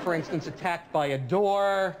you are, for instance, attacked by a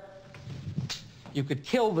door, you could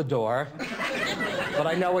kill the door, but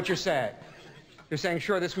I know what you're saying. You're saying,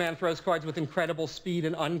 sure, this man throws cards with incredible speed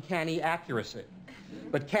and uncanny accuracy.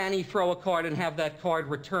 But can he throw a card and have that card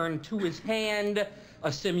returned to his hand,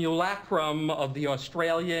 a simulacrum of the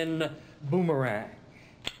Australian boomerang?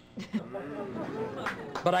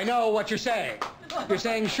 But I know what you're saying. You're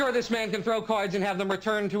saying, sure, this man can throw cards and have them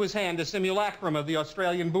returned to his hand, a simulacrum of the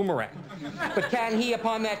Australian boomerang. But can he,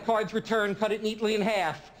 upon that card's return, cut it neatly in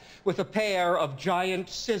half with a pair of giant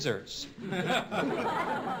scissors?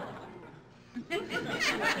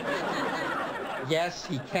 Yes,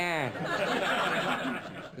 he can.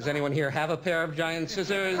 Does anyone here have a pair of giant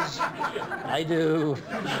scissors? I do.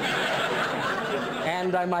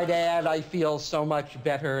 And I might add, I feel so much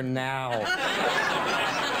better now.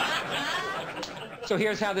 So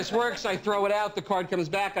here's how this works. I throw it out, the card comes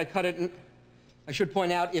back, I cut it, and I should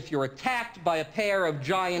point out, if you're attacked by a pair of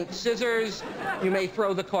giant scissors, you may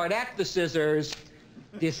throw the card at the scissors,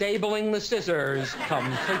 disabling the scissors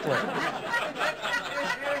completely.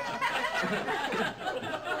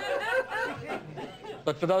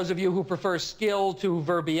 But for those of you who prefer skill to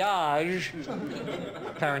verbiage,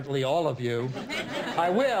 apparently all of you, I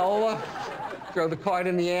will throw the card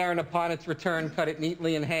in the air and upon its return cut it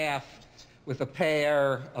neatly in half with a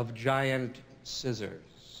pair of giant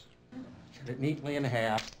scissors. Cut it neatly in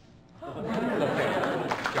half with a pair of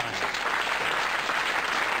giant scissors.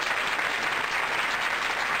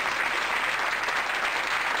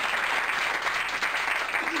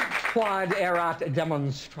 Quod erat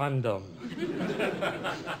demonstrandum.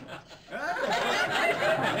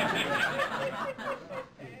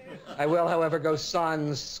 I will, however, go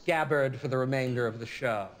sans scabbard for the remainder of the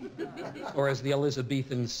show. Or as the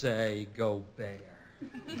Elizabethans say, go bear.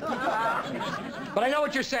 But I know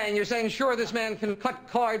what you're saying. You're saying, sure, this man can cut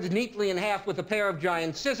cards neatly in half with a pair of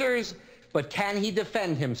giant scissors, but can he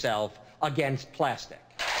defend himself against plastic?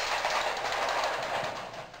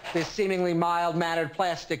 This seemingly mild-mannered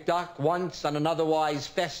plastic duck once, on an otherwise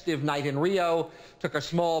festive night in Rio, took a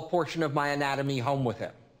small portion of my anatomy home with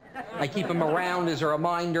him. I keep him around as a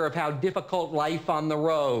reminder of how difficult life on the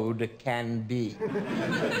road can be.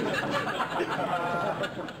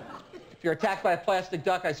 If you're attacked by a plastic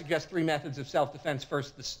duck, I suggest 3 methods of self-defense.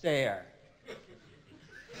 First, the stare.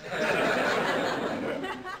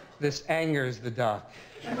 This angers the duck.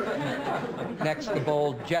 Next, the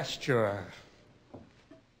bold gesture.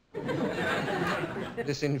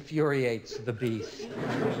 This infuriates the beast.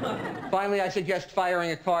 Finally, I suggest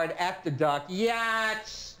firing a card at the duck.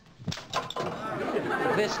 Yats!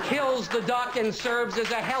 This kills the duck and serves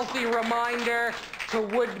as a healthy reminder to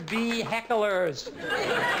would-be hecklers.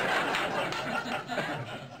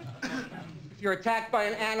 If you're attacked by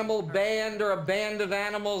an animal band or a band of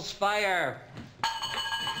animals, fire.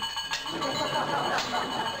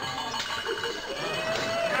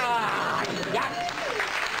 Ah, yeah.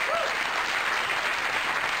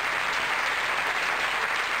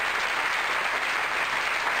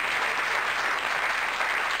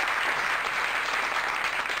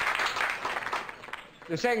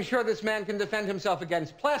 You're saying, sure, this man can defend himself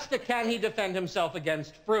against plastic. Can he defend himself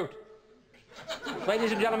against fruit?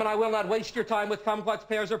 Ladies and gentlemen, I will not waste your time with complex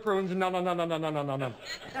pears or prunes. No, no, no, no, no, no, no, no, no.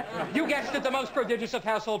 You guessed it, the most prodigious of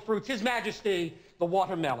household fruits, His Majesty, the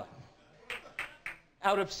watermelon.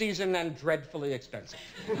 Out of season and dreadfully expensive.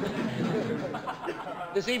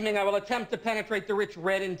 This evening, I will attempt to penetrate the rich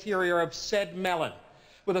red interior of said melon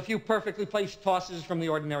with a few perfectly placed tosses from the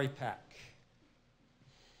ordinary pack.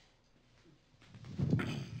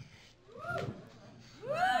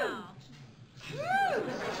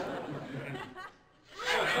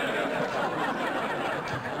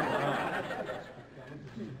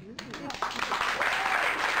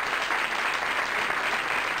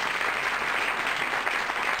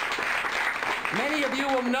 Many of you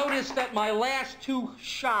will notice that my last two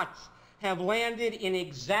shots have landed in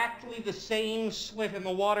exactly the same slit in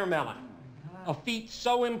the watermelon. A feat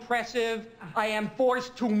so impressive, I am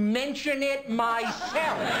forced to mention it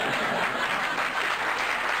myself.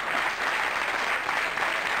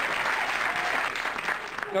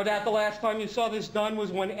 No doubt the last time you saw this done was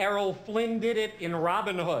when Errol Flynn did it in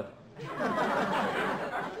Robin Hood.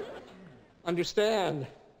 Understand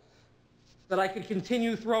that I could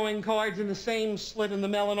continue throwing cards in the same slit in the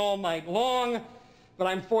melon all night long, but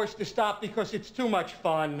I'm forced to stop because it's too much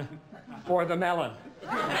fun for the melon.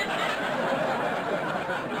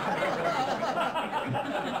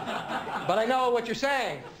 But I know what you're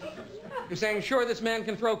saying. You're saying, sure, this man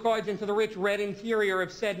can throw cards into the rich red interior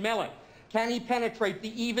of said melon. Can he penetrate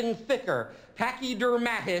the even thicker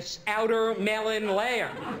pachydermatous outer melon layer?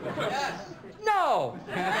 Yes. No!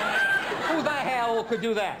 Who the hell could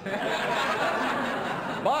do that?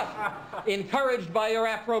 But, encouraged by your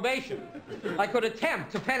approbation, I could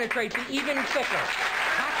attempt to penetrate the even thicker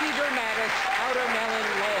pachydermatous outer melon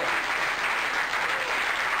layer.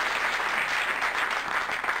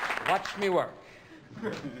 Watch me work.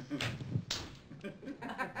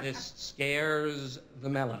 This scares the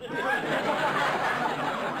melon.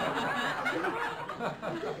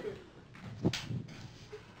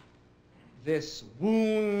 This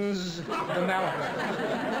wounds the melon.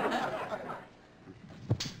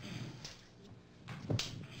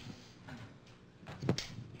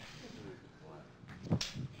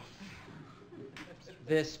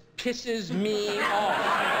 This pisses me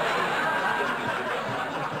off.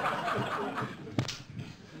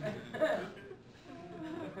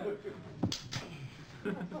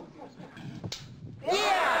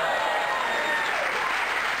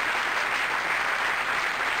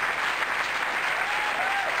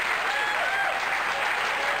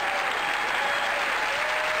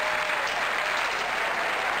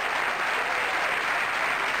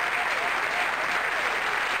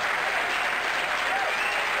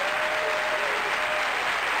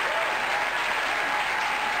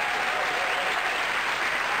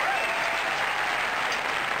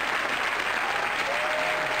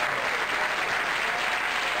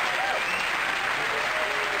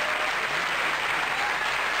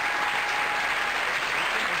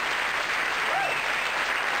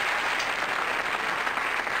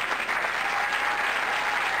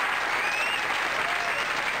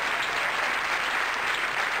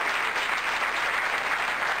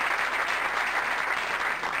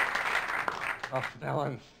 Oh,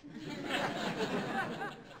 melon.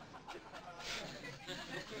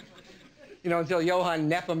 You know, until Johann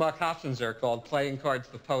Nepomuk Hofzinser called playing cards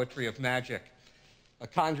the poetry of magic, a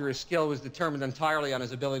conjurer's skill was determined entirely on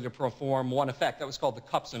his ability to perform one effect. That was called the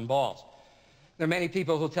cups and balls. There are many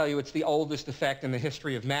people who tell you it's the oldest effect in the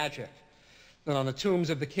history of magic. That on the tombs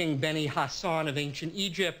of the king Beni Hassan of ancient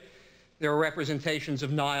Egypt, there are representations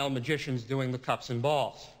of Nile magicians doing the cups and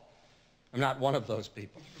balls. I'm not one of those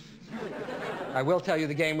people. I will tell you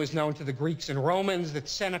the game was known to the Greeks and Romans, that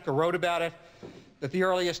Seneca wrote about it, that the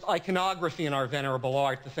earliest iconography in our venerable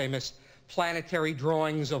art, the famous planetary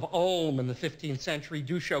drawings of Ulm in the 15th century,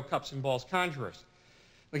 do show cups and balls conjurers.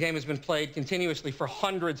 The game has been played continuously for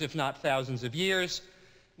hundreds, if not thousands of years.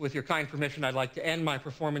 With your kind permission, I'd like to end my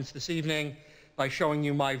performance this evening by showing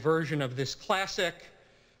you my version of this classic,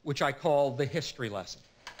 which I call the history lesson.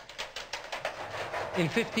 In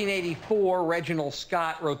 1584, Reginald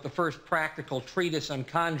Scott wrote the first practical treatise on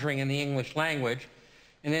conjuring in the English language,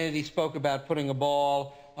 and in it he spoke about putting a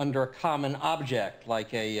ball under a common object,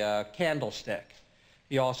 like a candlestick.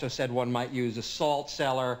 He also said one might use a salt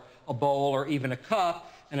cellar, a bowl, or even a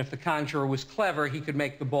cup, and if the conjurer was clever, he could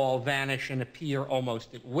make the ball vanish and appear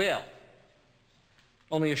almost at will.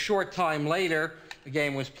 Only a short time later, the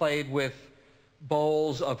game was played with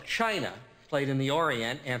bowls of china, played in the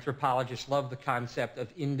Orient. Anthropologists love the concept of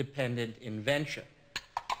independent invention.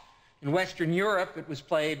 In Western Europe, it was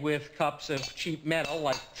played with cups of cheap metal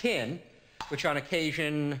like tin, which on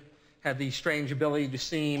occasion had the strange ability to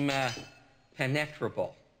seem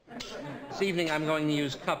penetrable. This evening, I'm going to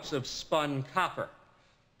use cups of spun copper,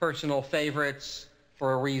 personal favorites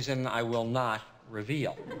for a reason I will not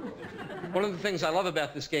reveal. One of the things I love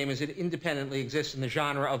about this game is it independently exists in the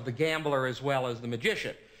genre of the gambler as well as the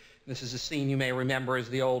magician. This is a scene you may remember as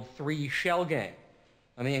the old three-shell game.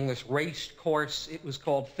 On the English race course, it was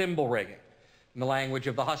called thimble rigging. In the language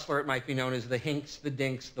of the hustler, it might be known as the hinks, the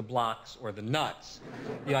dinks, the blocks, or the nuts.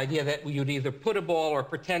 The idea that you'd either put a ball or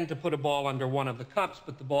pretend to put a ball under one of the cups,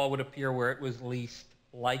 but the ball would appear where it was least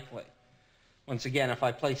likely. Once again, if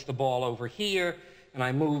I place the ball over here and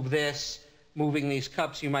I move this, moving these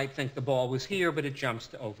cups, you might think the ball was here, but it jumps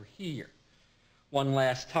to over here. One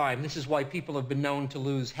last time. This is why people have been known to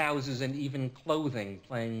lose houses and even clothing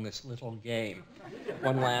playing this little game.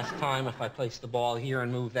 One last time, if I place the ball here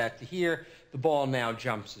and move that to here, the ball now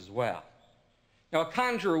jumps as well. Now, a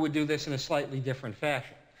conjurer would do this in a slightly different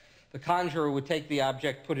fashion. The conjurer would take the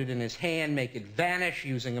object, put it in his hand, make it vanish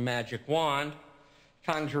using a magic wand.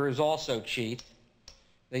 Conjurers also cheat.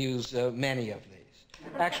 They use many of these.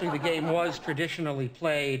 Actually, the game was traditionally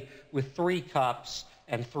played with 3 cups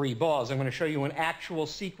and 3 balls. I'm going to show you an actual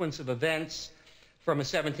sequence of events from a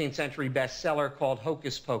 17th century bestseller called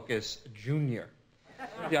Hocus Pocus Jr.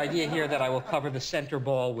 The idea here that I will cover the center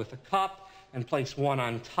ball with a cup and place one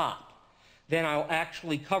on top. Then I'll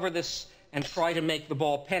actually cover this and try to make the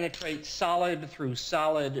ball penetrate solid through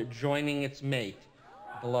solid, joining its mate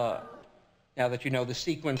below. Now that you know the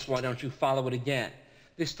sequence, why don't you follow it again?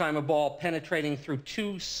 This time a ball penetrating through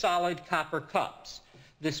 2 solid copper cups.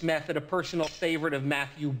 This method, a personal favorite of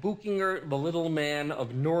Matthew Buchinger, the little man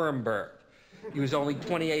of Nuremberg. He was only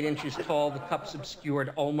 28 inches tall. The cups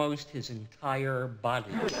obscured almost his entire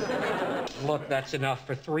body. Look, that's enough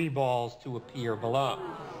for 3 balls to appear below.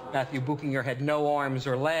 Matthew Buchinger had no arms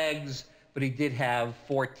or legs, but he did have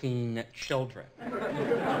 14 children.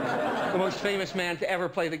 The most famous man to ever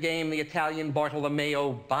play the game, the Italian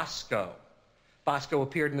Bartolomeo Bosco. Bosco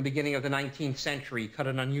appeared in the beginning of the 19th century. He cut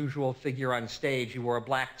an unusual figure on stage. He wore a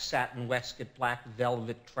black satin waistcoat, black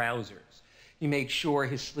velvet trousers. He made sure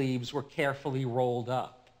his sleeves were carefully rolled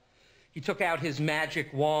up. He took out his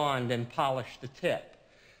magic wand and polished the tip,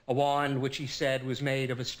 a wand which he said was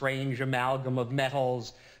made of a strange amalgam of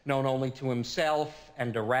metals known only to himself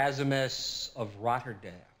and Erasmus of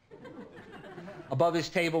Rotterdam. Above his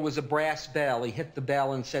table was a brass bell. He hit the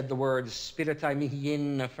bell and said the words, "Spiritae mihi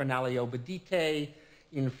in infernali obedite,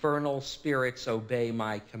 infernal spirits obey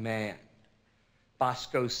my command."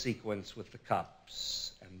 Bosco's sequence with the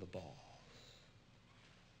cups and the balls.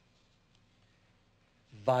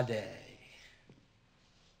 Vade.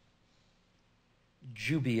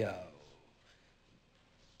 Jubio.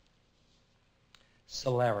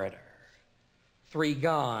 Celerator. 3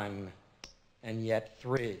 gone, and yet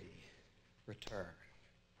 3 return.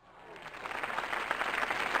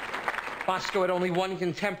 Bosco had only one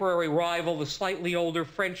contemporary rival, the slightly older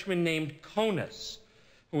Frenchman named Conus,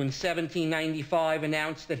 who in 1795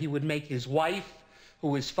 announced that he would make his wife, who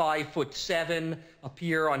was 5'7",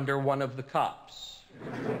 appear under one of the cups.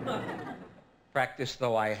 Practice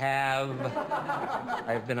though I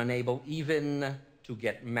have been unable even to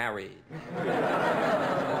get married.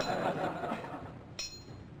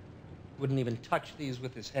 Wouldn't even touch these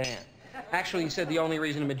with his hand. Actually, he said the only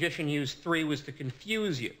reason a magician used 3 was to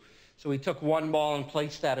confuse you. So he took 1 ball and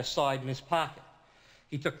placed that aside in his pocket.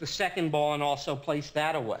 He took the 2nd ball and also placed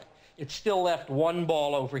that away. It still left 1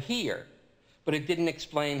 ball over here, but it didn't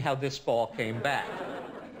explain how this ball came back.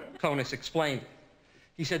 Conus explained it.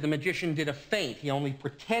 He said the magician did a feint. He only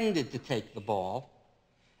pretended to take the ball.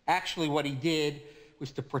 Actually, what he did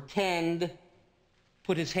was to pretend,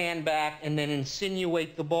 put his hand back, and then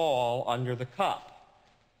insinuate the ball under the cup.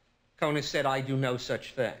 Conus said, "I do no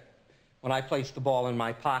such thing. When I place the ball in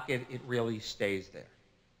my pocket, it really stays there."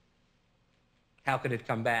 How could it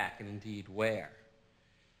come back, and indeed where?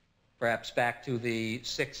 Perhaps back to the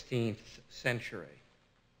 16th century.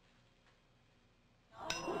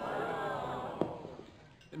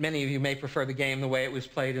 But many of you may prefer the game the way it was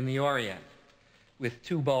played in the Orient, with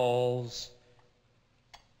 2 bowls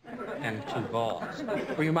and 2 balls.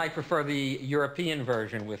 Or you might prefer the European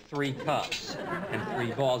version with 3 cups and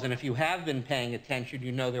 3 balls. And if you have been paying attention,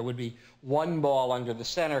 you know there would be 1 ball under the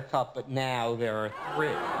center cup, but now there are 3.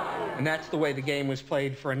 And that's the way the game was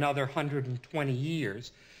played for another 120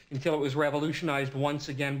 years, until it was revolutionized once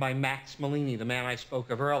again by Max Malini, the man I spoke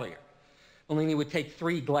of earlier. Malini would take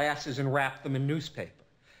 3 glasses and wrap them in newspaper.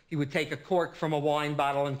 He would take a cork from a wine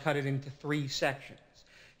bottle and cut it into 3 sections.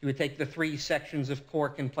 He would take the 3 sections of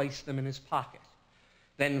cork and place them in his pocket.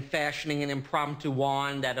 Then, fashioning an impromptu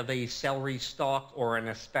wand out of a celery stalk or an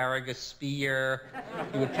asparagus spear,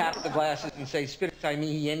 he would tap the glasses and say, "Spiritai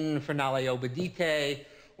mihi in finale obedite,"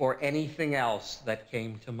 or anything else that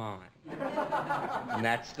came to mind. And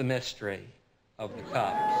that's the mystery of the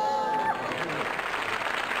cups.